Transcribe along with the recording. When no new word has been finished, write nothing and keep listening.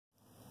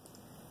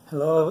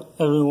Hello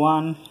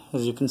everyone,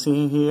 as you can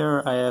see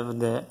here I have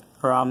the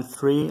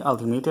Ram3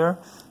 Altimeter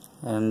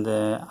and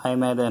I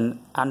made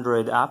an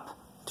Android app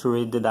to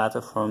read the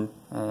data from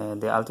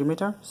the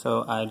altimeter.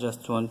 So I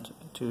just want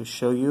to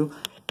show you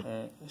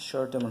a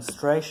short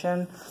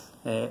demonstration.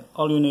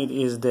 All you need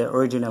is the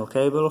original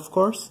cable, of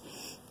course,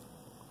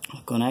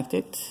 connect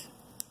it,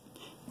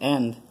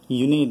 and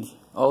you need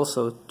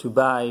also to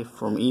buy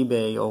from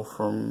eBay or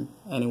from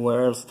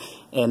anywhere else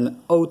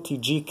an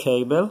OTG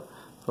cable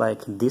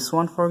like this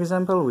one, for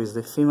example, with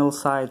the female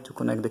side to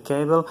connect the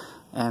cable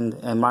and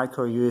a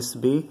micro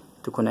USB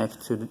to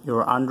connect to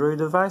your Android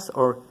device,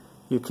 or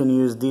you can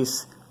use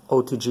this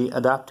OTG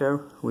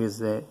adapter with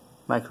the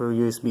micro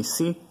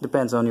USB-C.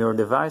 Depends on your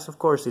device, of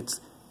course. It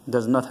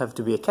does not have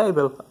to be a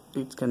cable,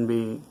 it can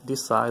be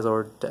this size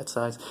or that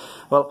size.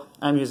 Well,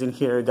 I'm using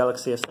here a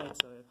Galaxy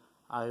S8, so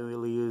I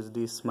will use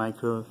this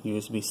micro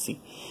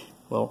USB-C.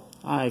 Well,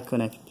 I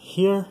connect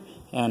here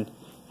and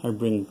I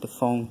bring the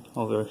phone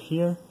over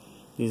here.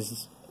 This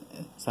is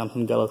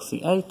Samsung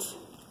Galaxy 8.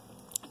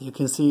 You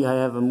can see I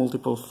have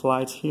multiple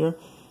flights here.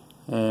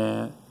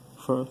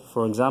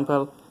 For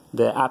example,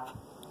 the app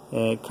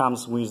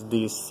comes with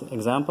these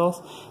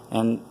examples,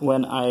 and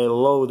when I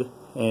load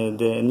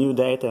the new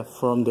data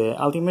from the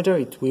altimeter,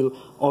 it will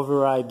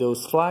override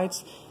those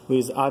flights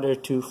with other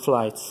two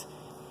flights,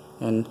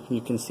 and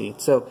you can see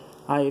it. So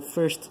I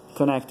first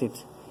connect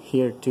it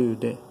here to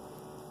the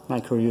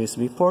micro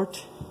USB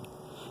port,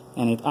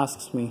 and it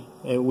asks me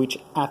which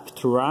app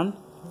to run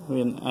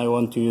when I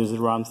want to use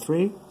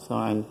Ram3, so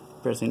I'm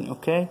pressing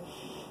OK,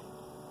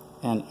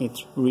 and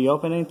it's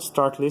reopening,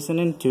 start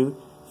listening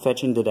to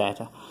fetching the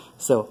data.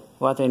 So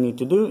what I need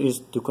to do is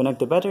to connect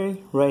the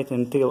battery, wait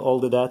until all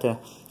the data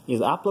is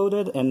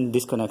uploaded, and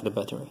disconnect the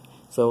battery.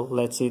 So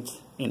let's see it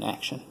in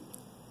action.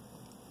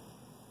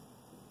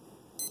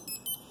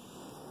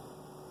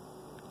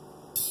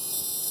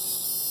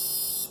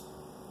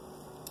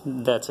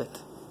 That's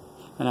it.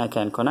 And I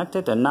can connect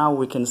it, and now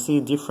we can see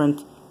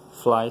different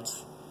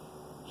flights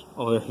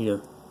over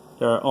here.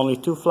 There are only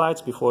 2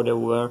 flights, before there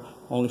were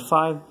only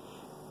 5,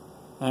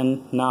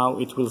 and now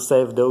it will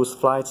save those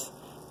flights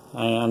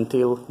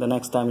until the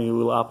next time you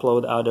will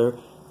upload other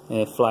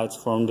flights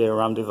from the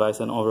RAM device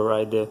and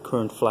override the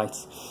current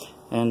flights.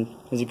 And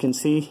as you can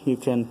see, you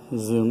can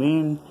zoom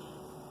in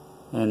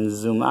and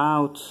zoom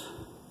out,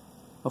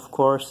 of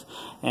course,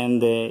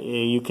 and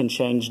you can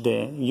change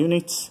the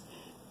units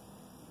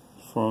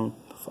from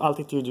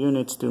altitude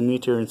units to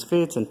meter and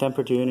feet, and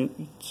temperature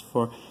units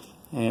for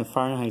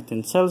Fahrenheit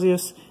and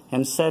Celsius,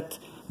 and set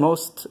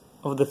most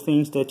of the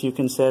things that you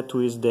can set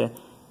with the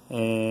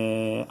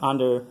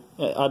other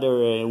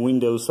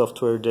Windows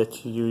software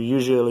that you're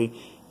usually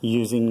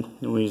using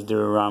with the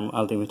Ram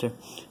Altimeter.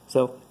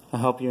 So I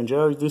hope you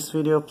enjoyed this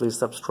video. Please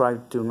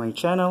subscribe to my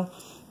channel,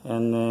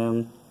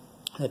 and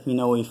let me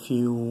know if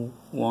you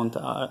want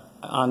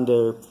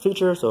other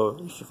features, or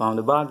if you found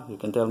a bug, you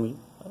can tell me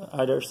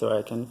either so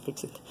I can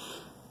fix it.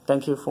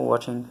 Thank you for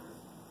watching.